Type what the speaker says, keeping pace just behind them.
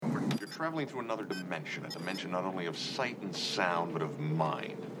traveling through another dimension, a dimension not only of sight and sound, but of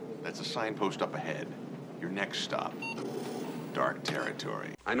mind. That's a signpost up ahead. Your next stop, dark territory.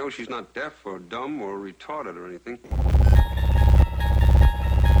 I know she's not deaf or dumb or retarded or anything.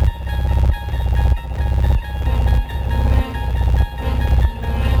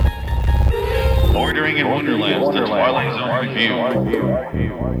 Bordering in Wonderland, the Twilight Zone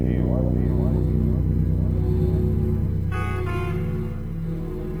Review.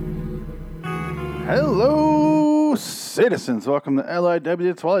 Hello, citizens. Welcome to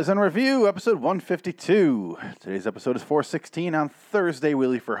LIW Twilight Zone Review, episode 152. Today's episode is 416 on Thursday,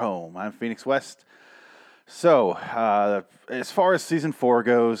 Wheelie for Home. I'm Phoenix West. So, as far as Season 4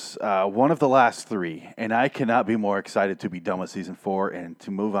 goes, one of the last three, and I cannot be more excited to be done with Season 4 and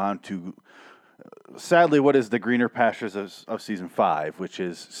to move on to, sadly, what is the greener pastures of Season 5, which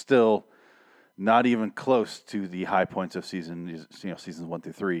is still not even close to the high points of seasons 1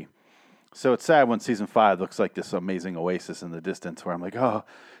 through 3. So it's sad when Season 5 looks like this amazing oasis in the distance where I'm like, oh,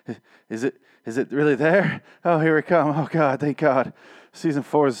 is it really there? Oh, here we come. Oh, God, thank God. Season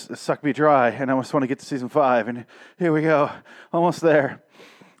 4's sucked me dry, and I just want to get to Season 5, and here we go. Almost there.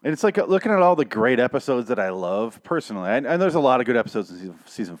 And it's like looking at all the great episodes that I love personally. And there's a lot of good episodes in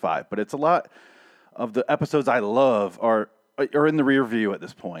Season 5, but it's a lot of the episodes I love are in the rear view at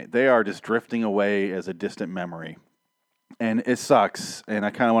this point. They are just drifting away as a distant memory. And it sucks, and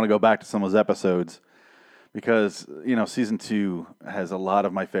I kind of want to go back to some of those episodes because, Season 2 has a lot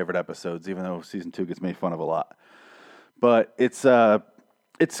of my favorite episodes, even though Season 2 gets made fun of a lot. But it's going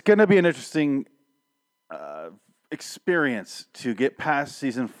to be an interesting experience to get past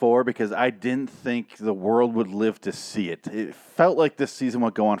Season 4 because I didn't think the world would live to see it. It felt like this season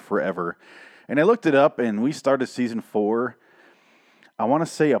would go on forever. And I looked it up, and we started Season 4 I want to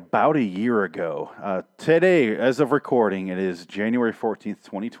say about a year ago. Today, as of recording, it is January 14th,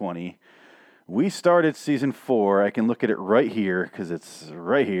 2020. We started Season 4. I can look at it right here because it's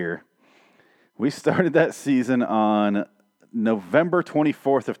right here. We started that season on November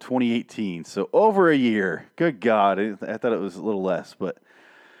 24th of 2018. So over a year. Good God. I thought it was a little less, but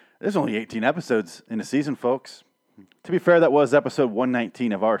there's only 18 episodes in a season, folks. To be fair, that was episode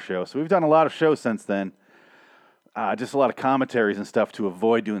 119 of our show. So we've done a lot of shows since then. Just a lot of commentaries and stuff to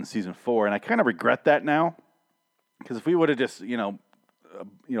avoid doing Season 4, and I kind of regret that now, because if we would have just,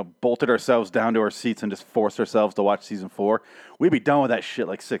 bolted ourselves down to our seats and just forced ourselves to watch Season 4, we'd be done with that shit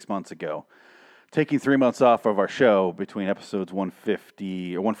like 6 months ago. Taking 3 months off of our show between episodes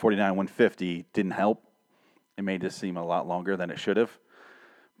 150 or 149 and 150 didn't help. It made this seem a lot longer than it should have,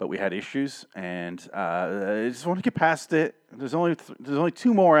 but we had issues, and I just want to get past it. There's only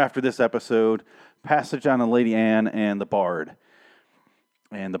 2 more after this episode. Passage on Lady Anne and The Bard.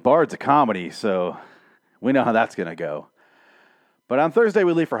 And The Bard's a comedy, so we know how that's going to go. But on Thursday,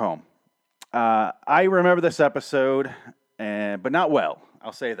 we leave for home. I remember this episode, but not well.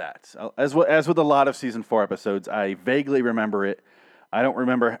 I'll say that. As with a lot of Season 4 episodes, I vaguely remember it. I don't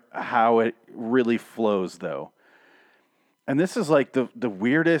remember how it really flows, though. And this is like the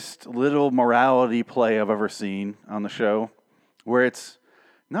weirdest little morality play I've ever seen on the show, where it's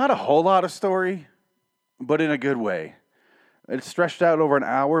not a whole lot of story, but in a good way. It's stretched out over an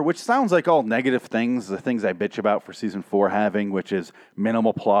hour, which sounds like all negative things, the things I bitch about for Season 4 having, which is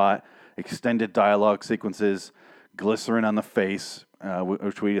minimal plot, extended dialogue sequences, glycerin on the face,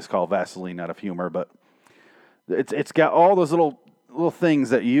 which we just call Vaseline out of humor, but it's got all those little things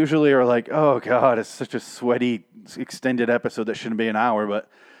that usually are like, oh God, it's such a sweaty, extended episode that shouldn't be an hour,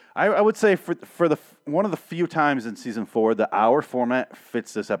 but I would say for the one of the few times in Season 4, the hour format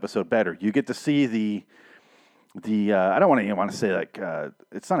fits this episode better. You get to see the I don't want to say like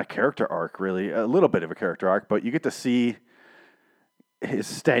it's not a character arc really, a little bit of a character arc, but you get to see his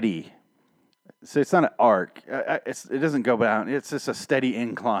steady. So it's not an arc. It doesn't go down. It's just a steady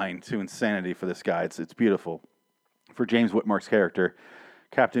incline to insanity for this guy. It's beautiful. For James Whitmark's character,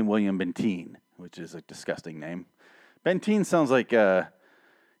 Captain William Benteen, which is a disgusting name. Benteen sounds like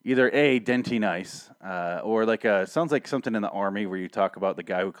either A, Denteen Ice, or like sounds like something in the Army where you talk about the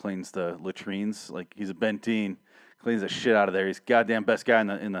guy who cleans the latrines. Like he's a Benteen, cleans the shit out of there. He's goddamn best guy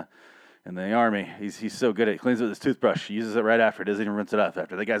in the Army. He's so good at it. Cleans it with his toothbrush. He uses it right after. Doesn't even rinse it off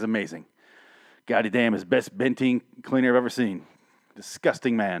after. That guy's amazing. Goddamn, his best Benteen cleaner I've ever seen.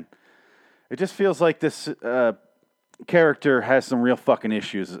 Disgusting man. It just feels like this character has some real fucking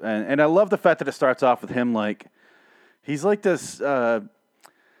issues, and I love the fact that it starts off with him like he's like this.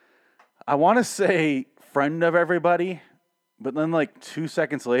 I want to say friend of everybody, but then like 2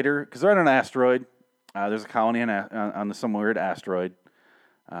 seconds later, because they're on an asteroid, there's a colony on some weird asteroid,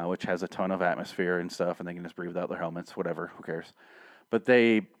 which has a ton of atmosphere and stuff, and they can just breathe without their helmets, whatever, who cares? But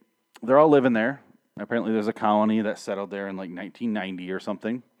they they're all living there. Apparently, there's a colony that settled there in like 1990 or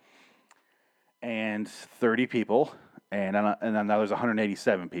something, and 30 people, and then now there's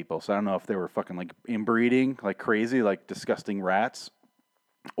 187 people. So I don't know if they were fucking like inbreeding like crazy, like disgusting rats,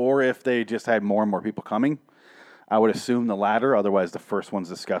 or if they just had more and more people coming. I would assume the latter. Otherwise, the first one's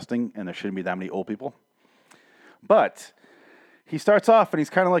disgusting, and there shouldn't be that many old people. But he starts off, and he's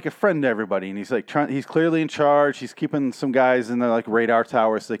kind of like a friend to everybody, and he's like he's clearly in charge. He's keeping some guys in the like radar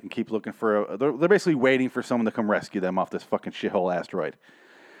tower so they can keep looking for. They're basically waiting for someone to come rescue them off this fucking shithole asteroid.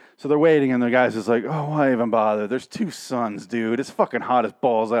 So they're waiting, and the guy's just like, "Oh, why even bother? There's 2 suns, dude. It's fucking hot as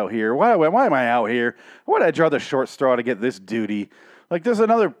balls out here. Why am I out here? Why did I draw the short straw to get this duty? Like, there's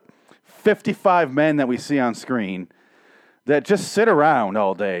another 55 men that we see on screen that just sit around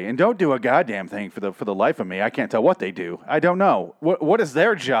all day and don't do a goddamn thing for the life of me. I can't tell what they do. I don't know. What is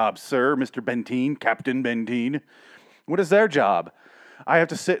their job, sir, Mr. Bentine, Captain Bentine? What is their job? I have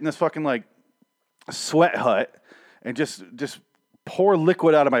to sit in this fucking like sweat hut and just pour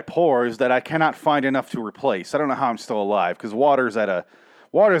liquid out of my pores that I cannot find enough to replace. I don't know how I'm still alive because water's at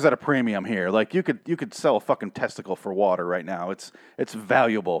a premium here. Like you could sell a fucking testicle for water right now. It's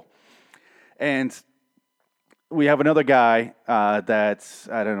valuable. And we have another guy that's,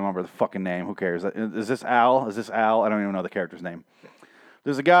 I don't remember the fucking name. Who cares? Is this Al? I don't even know the character's name.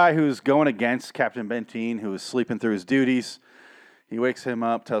 There's a guy who's going against Captain Bentine, who is sleeping through his duties. He wakes him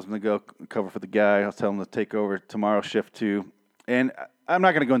up, tells him to go cover for the guy. I'll tell him to take over tomorrow's shift too. And I'm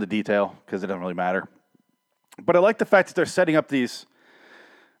not going to go into detail because it doesn't really matter. But I like the fact that they're setting up these,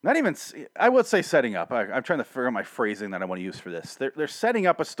 not even, I would say setting up. I'm trying to figure out my phrasing that I want to use for this. They're setting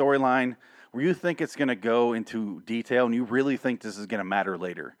up a storyline where you think it's going to go into detail and you really think this is going to matter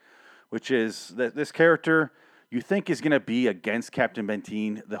later, which is that this character you think is going to be against Captain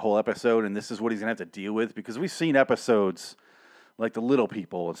Bentine the whole episode, and this is what he's going to have to deal with, because we've seen episodes like the Little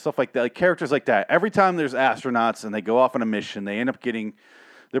People and stuff like that, like characters like that. Every time there's astronauts and they go off on a mission, they end up getting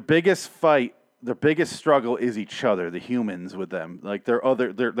their biggest fight, their biggest struggle is each other, the humans with them, like their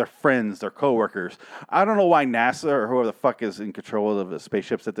friends, their coworkers. I don't know why NASA or whoever the fuck is in control of the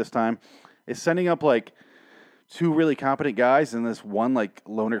spaceships at this time is sending up like 2 really competent guys and this one like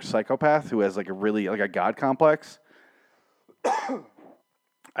loner psychopath who has like a god complex. I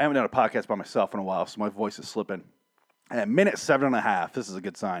haven't done a podcast by myself in a while, so my voice is slipping. At minute 7.5, this is a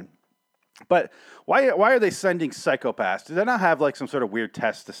good sign. But why are they sending psychopaths? Do they not have like some sort of weird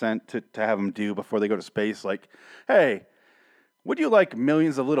test to have them do before they go to space? Like, hey, would you like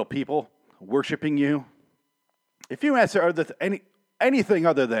millions of little people worshiping you? If you answer anything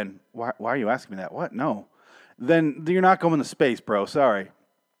other than, why are you asking me that? What? No. Then you're not going to space, bro. Sorry.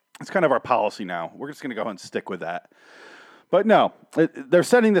 It's kind of our policy now. We're just going to go ahead and stick with that. But no, they're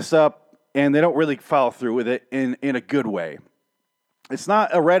setting this up, and they don't really follow through with it in a good way. It's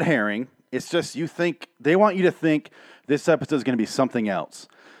not a red herring. It's just they want you to think this episode is going to be something else,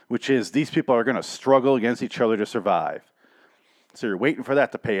 which is these people are going to struggle against each other to survive. So you're waiting for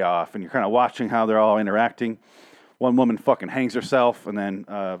that to pay off, and you're kind of watching how they're all interacting. One woman fucking hangs herself, and then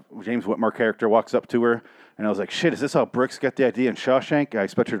James Whitmore character walks up to her, and I was like, shit, is this how Brooks got the idea in Shawshank? I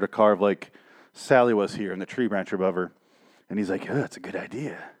expected her to carve like Sally was here in the tree branch above her. And he's like, oh, that's a good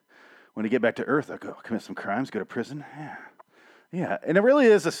idea. When I get back to Earth, I'll go commit some crimes, go to prison. Yeah. And it really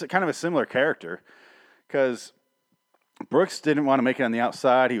is kind of a similar character, because Brooks didn't want to make it on the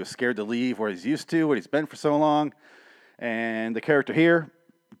outside. He was scared to leave where he's used to, what he's been for so long. And the character here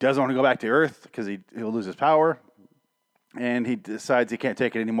doesn't want to go back to Earth because he'll lose his power. And he decides he can't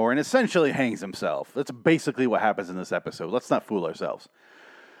take it anymore and essentially hangs himself. That's basically what happens in this episode. Let's not fool ourselves.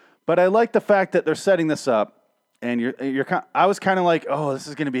 But I like the fact that they're setting this up. And I was kind of like, oh, this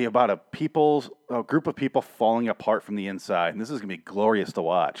is going to be about a group of people falling apart from the inside. And this is going to be glorious to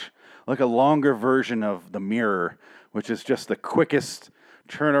watch. Like a longer version of The Mirror, which is just the quickest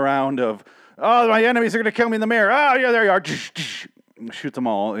turnaround of, oh, my enemies are going to kill me in the mirror. Oh, yeah, there you are. Shoot them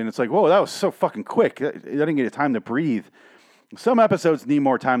all. And it's like, whoa, that was so fucking quick. I didn't get time to breathe. Some episodes need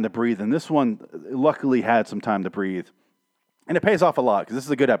more time to breathe. And this one luckily had some time to breathe. And it pays off a lot because this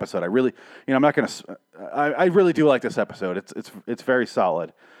is a good episode. I really, I'm not going to. I really do like this episode. It's very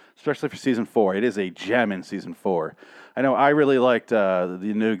solid, especially for season 4. It is a gem in season 4. I know I really liked the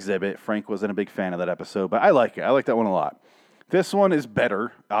new exhibit. Frank wasn't a big fan of that episode, but I like it. I like that one a lot. This one is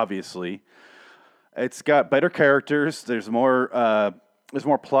better, obviously. It's got better characters. There's more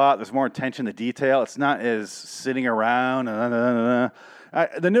plot. There's more attention to detail. It's not as sitting around.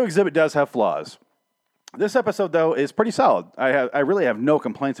 The new exhibit does have flaws. This episode, though, is pretty solid. I really have no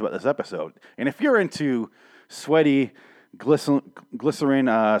complaints about this episode. And if you're into sweaty, glycerin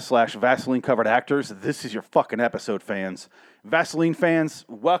 / Vaseline covered actors, this is your fucking episode, fans. Vaseline fans,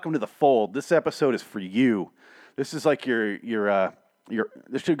 welcome to the fold. This episode is for you. This is like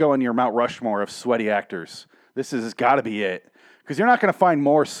this should go on your Mount Rushmore of sweaty actors. This has got to be it. Because you're not going to find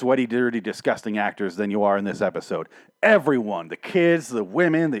more sweaty, dirty, disgusting actors than you are in this episode. Everyone, the kids, the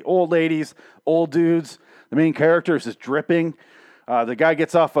women, the old ladies, old dudes, the main characters is dripping. The guy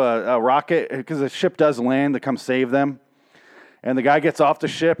gets off a rocket because the ship does land to come save them. And the guy gets off the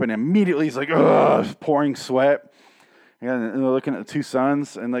ship and immediately he's like, ugh, pouring sweat. And they're looking at the two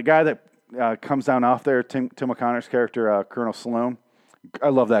sons. And the guy that comes down off there, Tim O'Connor's character, Colonel Sloan, I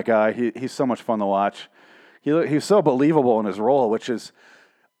love that guy. He's so much fun to watch. He's so believable in his role, which is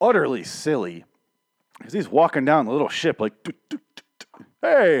utterly silly. Because he's walking down the little ship like,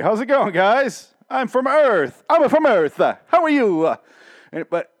 hey, how's it going, guys? I'm from Earth. I'm from Earth. How are you?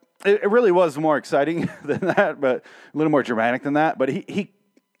 But it really was more exciting than that, but a little more dramatic than that. But he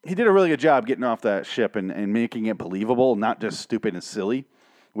did a really good job getting off that ship and making it believable, not just stupid and silly,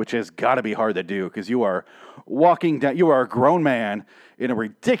 which has got to be hard to do because you are walking down, you are a grown man in a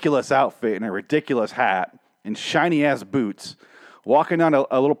ridiculous outfit and a ridiculous hat and shiny-ass boots, walking down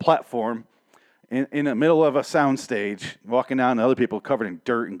a little platform in the middle of a sound stage, walking down to other people covered in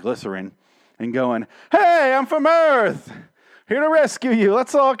dirt and glycerin, and going, hey, I'm from Earth! Here to rescue you.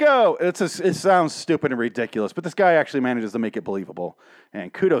 Let's all go. It sounds stupid and ridiculous, but this guy actually manages to make it believable.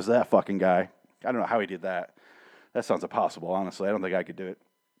 And kudos to that fucking guy. I don't know how he did that. That sounds impossible, honestly. I don't think I could do it.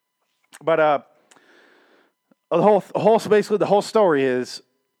 But the whole story is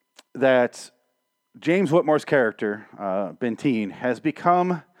that James Whitmore's character, Benteen, has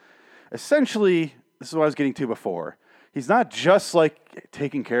become essentially, this is what I was getting to before. He's not just like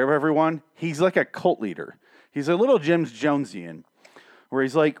taking care of everyone. He's like a cult leader. He's a little Jim Jonesian, where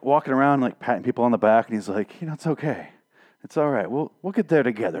he's like walking around like patting people on the back, and he's like, it's okay. It's all right. We'll get there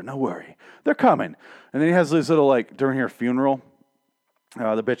together. No worry. They're coming. And then he has this little, like, during her funeral,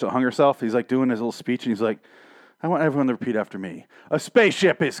 the bitch that hung herself, he's like doing his little speech, and he's like, I want everyone to repeat after me. A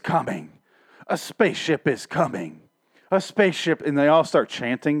spaceship is coming. A spaceship is coming. A spaceship. And they all start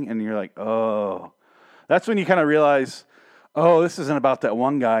chanting, and you're like, oh. That's when you kind of realize, oh, this isn't about that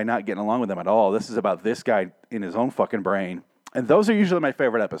one guy not getting along with them at all. This is about this guy in his own fucking brain. And those are usually my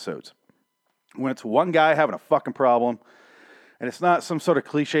favorite episodes. When it's one guy having a fucking problem, and it's not some sort of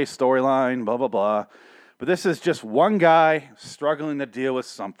cliche storyline, blah, blah, blah. But this is just one guy struggling to deal with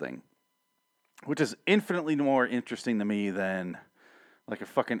something, which is infinitely more interesting to me than like a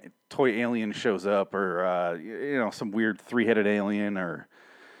fucking toy alien shows up or, some weird three-headed alien or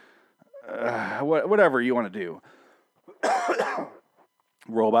whatever you want to do.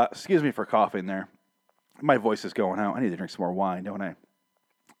 Robot. Excuse me for coughing there. My voice is going out. I need to drink some more wine, don't I?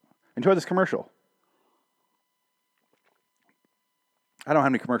 Enjoy this commercial. I don't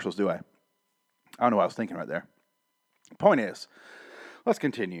have any commercials, do I? I don't know what I was thinking right there. Point is, let's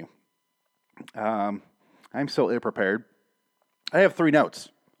continue. I'm so ill-prepared. I have 3 notes.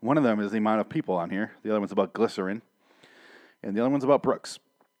 One of them is the amount of people on here. The other one's about glycerin. And the other one's about Brooks.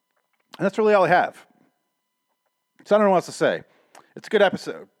 And that's really all I have. So I don't know what else to say. It's a good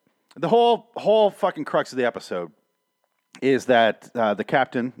episode. The whole fucking crux of the episode is that the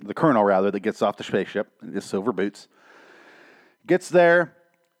captain, the colonel rather, that gets off the spaceship, his silver boots, gets there.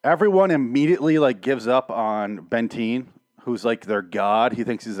 Everyone immediately like gives up on Benteen, who's like their god. He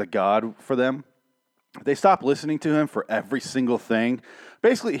thinks he's a god for them. They stop listening to him for every single thing.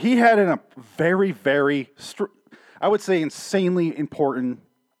 Basically, he had a very, very, I would say, insanely important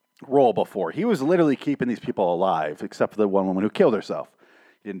role before. He was literally keeping these people alive, except for the one woman who killed herself.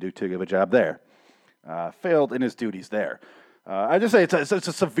 He didn't do too good of a job there. Failed in his duties there. I just say it's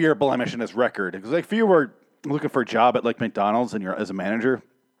a severe blemish in his record. Because like, if you were looking for a job at like McDonald's and you're as a manager,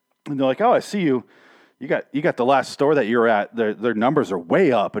 and they're like, oh, I see you. You got the last store that you're at. Their numbers are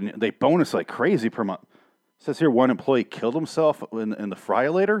way up, and they bonus like crazy per month. It says here one employee killed himself in the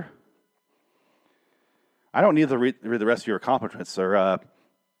fryolator. I don't need to read the rest of your accomplishments, sir.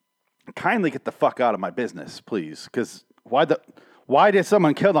 Kindly get the fuck out of my business, please. Because why did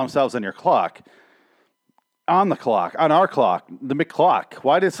someone kill themselves on your clock? On our clock, the McClock.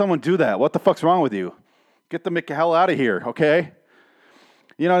 Why did someone do that? What the fuck's wrong with you? Get the hell out of here, okay?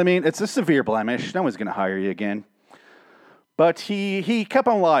 You know what I mean? It's a severe blemish. No one's going to hire you again. But he kept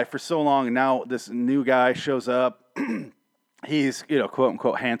on alive for so long, and now this new guy shows up. He's, quote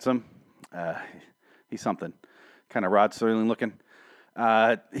unquote handsome. He's something. Kind of Rod Serling looking.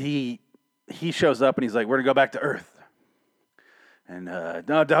 He shows up and he's like, we're going to go back to Earth. And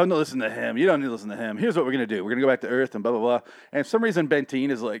no, don't listen to him. You don't need to listen to him. Here's what we're going to do. We're going to go back to Earth and blah, blah, blah. And for some reason, Benteen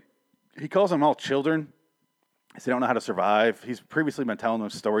is like, he calls them all children. They don't know how to survive. He's previously been telling them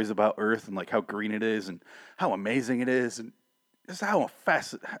stories about Earth and like how green it is and how amazing it is. And just how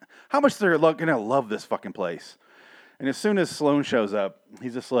much they're gonna love this fucking place. And as soon as Sloan shows up,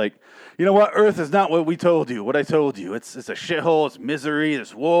 he's just like, you know what? Earth is not what we told you. What I told you. It's a shithole. It's misery.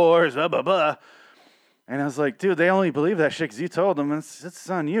 There's wars. Blah blah blah. And I was like, dude, they only believe that shit because you told them. It's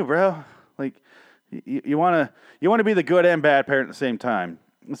on you, bro. Like, you wanna be the good and bad parent at the same time.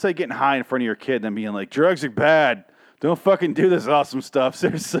 It's like getting high in front of your kid and being like, drugs are bad. Don't fucking do this awesome stuff.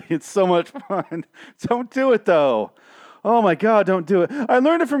 Seriously, it's so much fun. Don't do it, though. Oh, my God, don't do it. I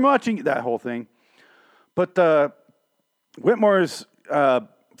learned it from watching that whole thing. But Whitmore's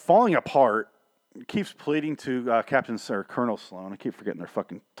falling apart. Keeps pleading to Captain or Colonel Sloan. I keep forgetting their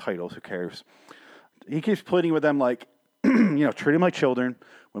fucking titles. Who cares? He keeps pleading with them like, treat them like children.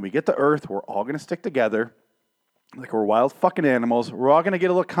 When we get to Earth, we're all going to stick together. Like we're wild fucking animals. We're all going to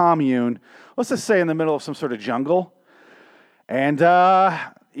get a little commune. Let's just say in the middle of some sort of jungle. And,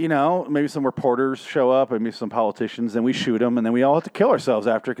 maybe some reporters show up, maybe some politicians, and we shoot them, and then we all have to kill ourselves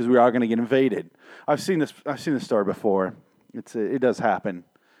after because we are going to get invaded. I've seen this story before. It does happen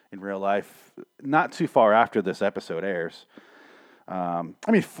in real life. Not too far after this episode airs.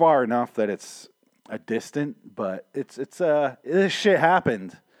 Far enough that it's a distant, but this shit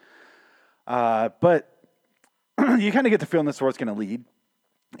happened. But you kind of get the feeling that's where it's going to lead.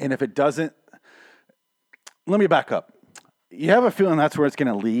 And if it doesn't, let me back up. You have a feeling that's where it's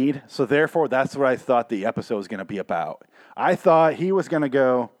going to lead. So therefore, that's what I thought the episode was going to be about. I thought he was going to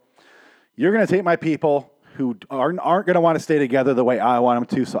go, you're going to take my people who aren't going to want to stay together the way I want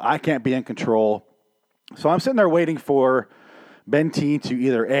them to, so I can't be in control. So I'm sitting there waiting for Benteen to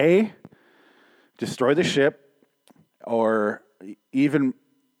either A, destroy the ship, or even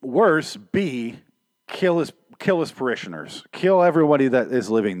worse, B, kill his parishioners. Kill everybody that is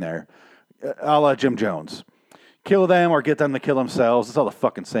living there, a la Jim Jones. Kill them or get them to kill themselves. It's all the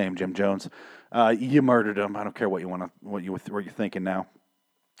fucking same, Jim Jones. You murdered them. I don't care what you're thinking now.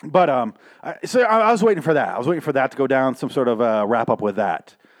 But I was waiting for that. I was waiting for that to go down, some sort of wrap up with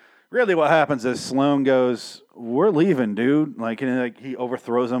that. Really, what happens is Sloan goes, "We're leaving, dude." And he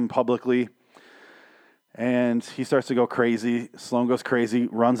overthrows them publicly, and he starts to go crazy. Sloan goes crazy,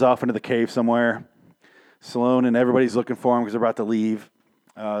 runs off into the cave somewhere. Sloan and everybody's looking for him because they're about to leave.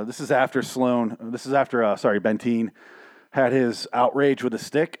 This is after Benteen had his outrage with a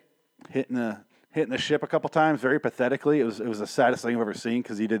stick, hitting the ship a couple times, very pathetically. It was the saddest thing I've ever seen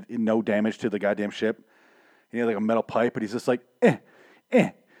because he did no damage to the goddamn ship. He had like a metal pipe, but he's just like,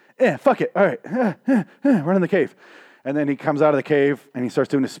 fuck it, all right, run in the cave. And then he comes out of the cave and he starts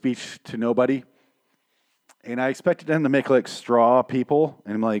doing a speech to nobody. And I expected him to make like straw people,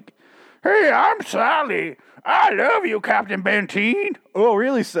 and I'm like, "Hey, I'm Sally. I love you, Captain Benteen." "Oh,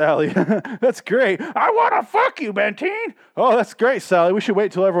 really, Sally? That's great. I want to fuck you, Benteen." "Oh, that's great, Sally. We should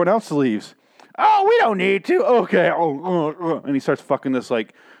wait till everyone else leaves." "Oh, we don't need to." "Okay." And he starts fucking this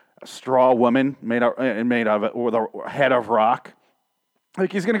like straw woman made out of it with a head of rock.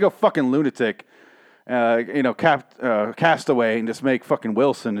 Like he's gonna go fucking lunatic, Castaway, and just make fucking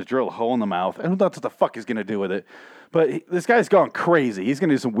Wilson to drill a hole in the mouth. I don't know what the fuck he's gonna do with it. But this guy's gone crazy. He's going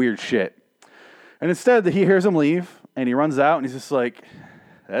to do some weird shit. And instead, he hears him leave, and he runs out, and he's just like,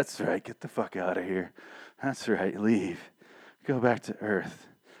 "That's right, get the fuck out of here. That's right, leave. Go back to Earth."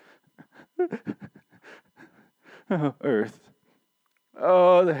 Oh, Earth.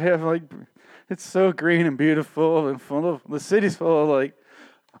 Oh, they have, it's so green and beautiful, and the city's full of,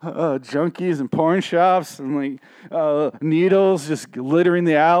 junkies and porn shops and needles just littering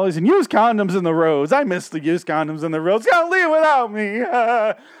the alleys, and used condoms in the roads. I miss the used condoms in the roads. Gotta leave without me.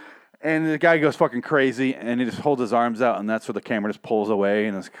 And the guy goes fucking crazy, and he just holds his arms out, and that's where the camera just pulls away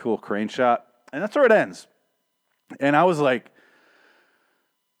in this cool crane shot, and that's where it ends. And I was like,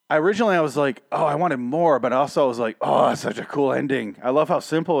 originally I was like, oh, I wanted more, but also I was like, oh, that's such a cool ending. I love how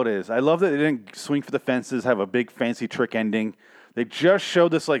simple it is. I love that they didn't swing for the fences, have a big fancy trick ending. They just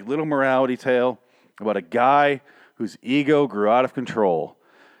showed this little morality tale about a guy whose ego grew out of control,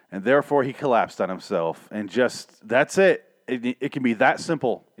 and therefore he collapsed on himself. And just, that's it. It can be that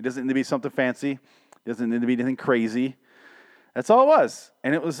simple. It doesn't need to be something fancy. It doesn't need to be anything crazy. That's all it was.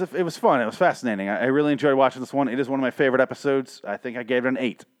 And it was fun. It was fascinating. I really enjoyed watching this one. It is one of my favorite episodes. I think I gave it an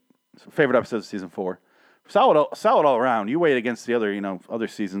 8. Favorite episode of season 4. Solid all around. You weigh it against the other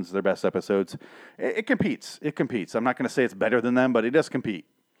seasons, their best episodes. It competes. I'm not going to say it's better than them, but it does compete.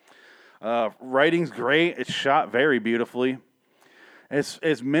 Writing's great. It's shot very beautifully.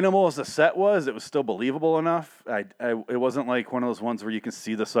 As minimal as the set was, it was still believable enough. It wasn't like one of those ones where you can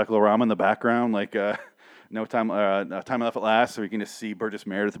see the cyclorama in the background, like No Time Left at Last, so you can just see Burgess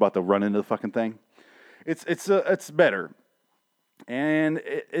Meredith about to run into the fucking thing. It's better. And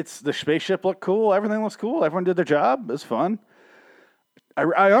the spaceship looked cool. Everything looks cool. Everyone did their job. It was fun.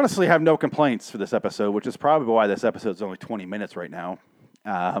 I honestly have no complaints for this episode, which is probably why this episode is only 20 minutes right now.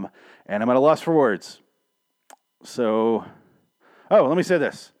 And I'm at a loss for words. So, let me say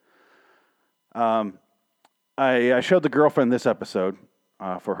this. I showed the girlfriend this episode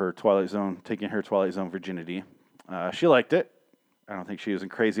for her Twilight Zone, taking her Twilight Zone virginity. She liked it. I don't think she was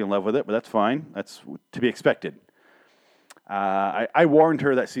crazy in love with it, but that's fine. That's to be expected. I warned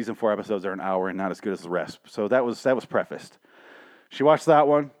her that season 4 episodes are an hour and not as good as the rest. So that was prefaced. She watched that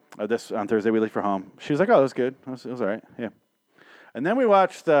one. This on Thursday we leave for home. She was like, "Oh, that was good. It was all right." Yeah. And then we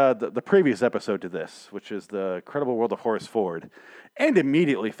watched the previous episode to this, which is The Incredible World of Horace Ford, and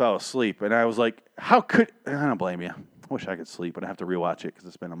immediately fell asleep. And I was like, "How could?" I don't blame you. I wish I could sleep, but I have to rewatch it because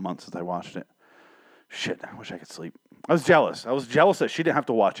it's been a month since I watched it. Shit, I wish I could sleep. I was jealous. I was jealous that she didn't have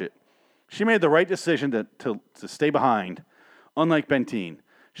to watch it. She made the right decision to stay behind, unlike Bentine.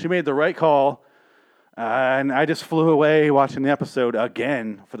 She made the right call. And I just flew away watching the episode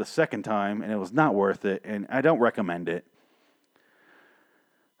again for the second time, and it was not worth it, and I don't recommend it.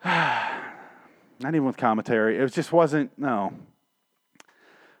 Not even with commentary. It just wasn't, no.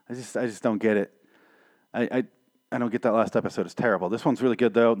 I just don't get it. I don't get that last episode. It's terrible. This one's really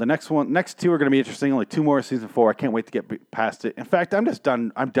good, though. The next two are going to be interesting. Only 2 more season 4. I can't wait to get past it. In fact, I'm just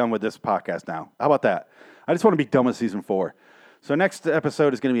done. I'm done with this podcast now. How about that? I just want to be done with season 4. So next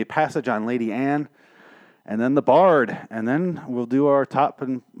episode is going to be a passage on Lady Anne. And then The Bard. And then we'll do our top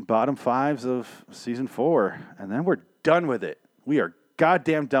and bottom 5s of season 4. And then we're done with it. We are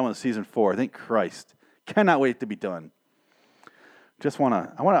goddamn done with season 4. Thank Christ. Cannot wait to be done.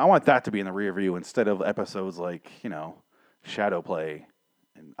 I want that to be in the rear view instead of episodes like, Shadow Play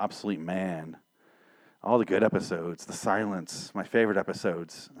and Obsolete Man. All the good episodes. The Silence. My favorite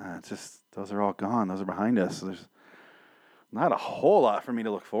episodes. Those are all gone. Those are behind us. There's not a whole lot for me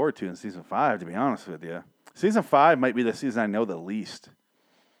to look forward to in season 5, to be honest with you. Season 5 might be the season I know the least.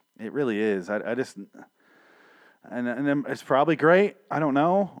 It really is. And it's probably great. I don't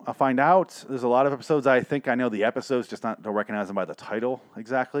know. I'll find out. There's a lot of episodes I think I know the episodes, just don't recognize them by the title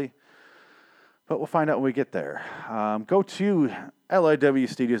exactly. But we'll find out when we get there. Go to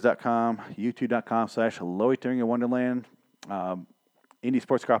liwstudios.com, youtube.com/Loitering in Wonderland, Indie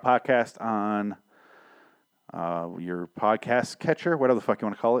Sports Car Podcast on your podcast catcher, whatever the fuck you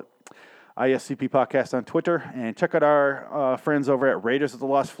want to call it. ISCP Podcast on Twitter, and check out our friends over at Raiders of the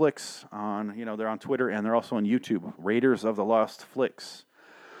Lost Flicks they're on Twitter, and they're also on YouTube, Raiders of the Lost Flicks.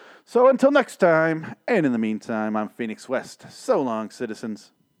 So until next time, and in the meantime, I'm Phoenix West. So long,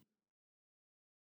 citizens.